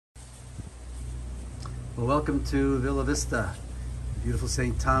Well, welcome to Villa Vista, beautiful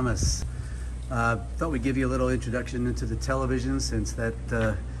St. Thomas. Thought we'd give you a little introduction into the television, since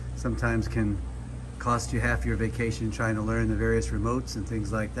that sometimes can cost you half your vacation trying to learn the various remotes and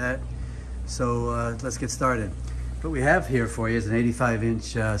things like that. So let's get started. What we have here for you is an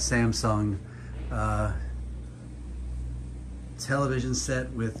 85-inch Samsung television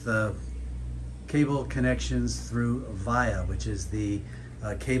set with cable connections through VIYA, which is the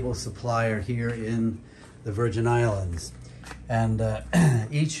cable supplier here in the Virgin Islands. And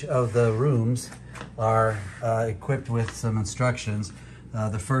each of the rooms are equipped with some instructions.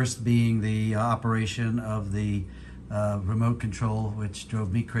 The first being the operation of the remote control, which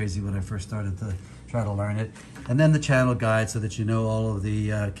drove me crazy when I first started to try to learn it. And then the channel guide, so that you know all of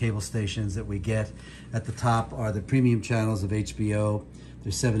the cable stations that we get. At the top are the premium channels of HBO.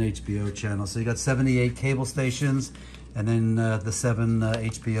 There's 7 HBO channels. So you got 78 cable stations, and then the 7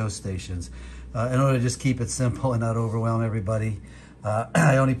 HBO stations. In order to just keep it simple and not overwhelm everybody,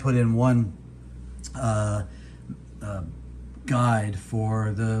 I only put in one guide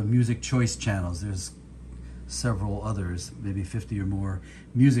for the music choice channels. There's several others, maybe 50 or more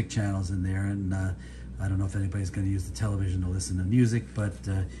music channels in there, and I don't know if anybody's going to use the television to listen to music, but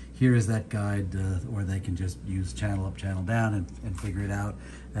here is that guide, or they can just use channel up, channel down, and figure it out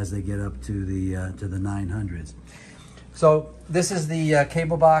as they get up to the 900s. So this is the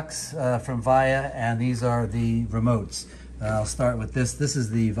cable box from VIYA, and these are the remotes. I'll start with this. This is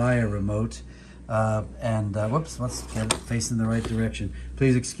the VIYA remote, and whoops, let's get it facing the right direction.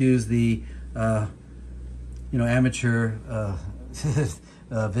 Please excuse the amateur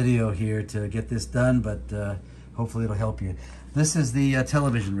video here to get this done, but hopefully it'll help you. This is the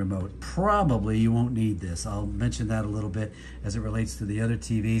television remote. Probably you won't need this. I'll mention that a little bit as it relates to the other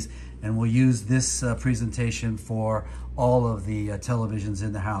TVs, and we'll use this presentation for all of the televisions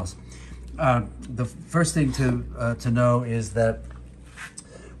in the house. The first thing to know is that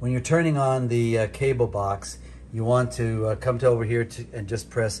when you're turning on the cable box, you want to come to over here and just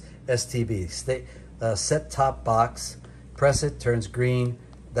press STB, set top box. Press it, turns green,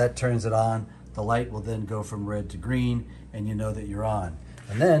 that turns it on. The light will then go from red to green, and you know that you're on.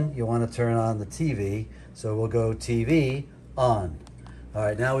 And then you want to turn on the TV, so we'll go TV on. All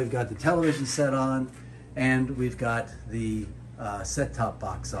right, now we've got the television set on, and we've got the set-top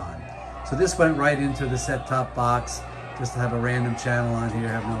box on. So this went right into the set-top box, just to have a random channel on here.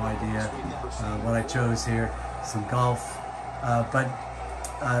 I have no idea what I chose here, some golf, but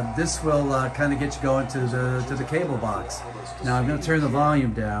this will kind of get you going to the cable box. Now I'm going to turn the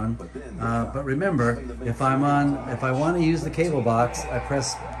volume down, but remember, if I want to use the cable box, I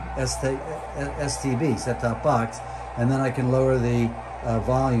press STB, set-top box, and then I can lower the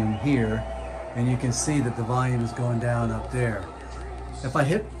volume here, and you can see that the volume is going down up there. If I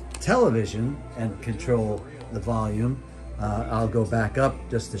hit television and control the volume, I'll go back up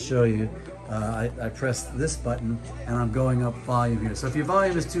just to show you. I press this button and I'm going up volume here. So if your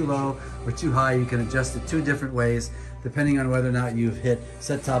volume is too low or too high, you can adjust it 2 different ways depending on whether or not you've hit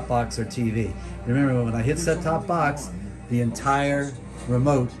set-top box or TV. Remember, when I hit set-top box, the entire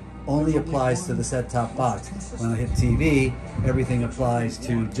remote only applies to the set-top box. When I hit TV, everything applies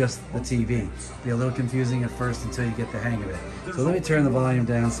to just the TV. Be a little confusing at first until you get the hang of it. So let me turn the volume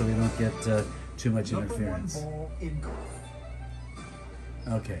down so we don't get too much interference.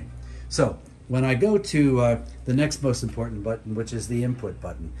 Okay. So when I go to the next most important button, which is the input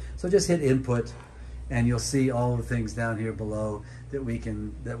button. So just hit input, and you'll see all the things down here below that we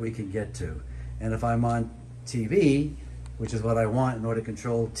can get to. And if I'm on TV, which is what I want in order to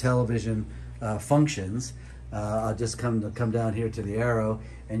control television functions, I'll just come down here to the arrow,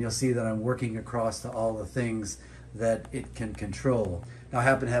 and you'll see that I'm working across to all the things that it can control. Now I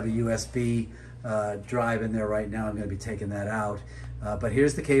happen to have a USB drive in there right now. I'm going to be taking that out. But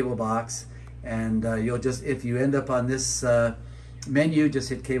here's the cable box, and you'll just, if you end up on this menu, just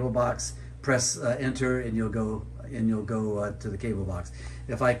hit cable box, press enter, and you'll go to the cable box.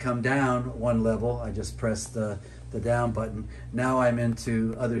 If I come down one level, I just press the down button. Now I'm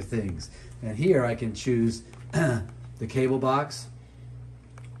into other things, and here I can choose the cable box,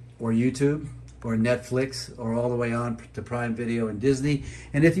 or YouTube, or Netflix, or all the way on to Prime Video and Disney.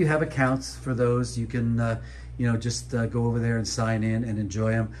 And if you have accounts for those, you can just go over there and sign in and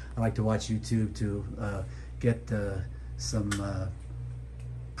enjoy them. I like to watch YouTube to get some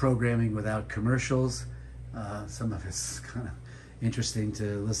programming without commercials. Some of it's kind of interesting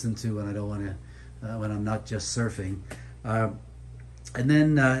to listen to when I don't want to, when I'm not just surfing. And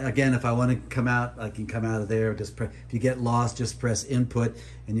then again, if I want to come out, I can come out of there. Just if you get lost, just press input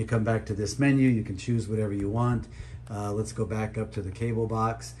and you come back to this menu. You can choose whatever you want. Let's go back up to the cable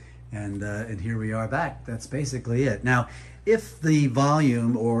box, And here we are back. That's basically it. Now, if the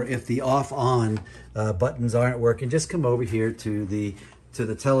volume or if the off-on buttons aren't working, just come over here to the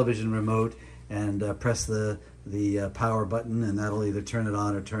television remote and press the power button, and that'll either turn it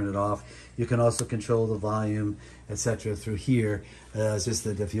on or turn it off. You can also control the volume, etc. through here. It's just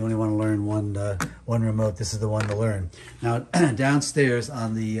that if you only want to learn one remote, this is the one to learn. Now, downstairs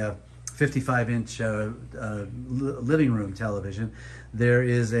on the 55-inch living room television, there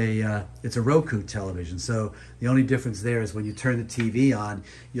is it's a Roku television. So the only difference there is when you turn the TV on,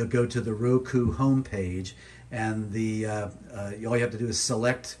 you'll go to the Roku homepage, and all you have to do is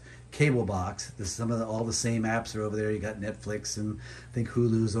select cable box. All the same apps are over there. You got Netflix, and I think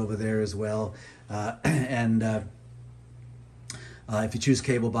Hulu's over there as well. If you choose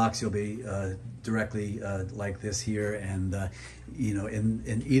cable box, you'll be directly like this here. And you know,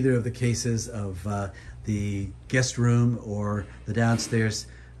 in either of the cases of the guest room or the downstairs,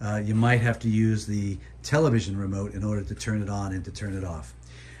 you might have to use the television remote in order to turn it on and to turn it off.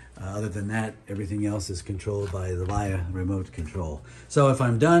 Other than that, everything else is controlled by the VIYA remote control. So if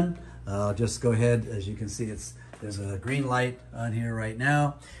I'm done, I'll just go ahead. As you can see, there's a green light on here right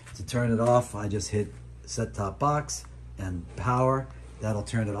now. To turn it off, I just hit set top box and power. That'll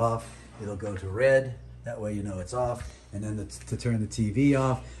turn it off. It'll go to red. That way you know it's off. And then to turn the TV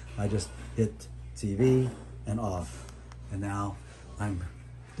off, I just hit TV and off. And now I'm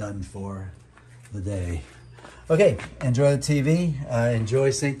done for the day. Okay, enjoy the TV,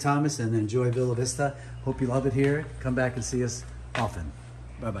 enjoy St. Thomas, and enjoy Villa Vista. Hope you love it here. Come back and see us often.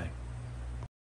 Bye-bye.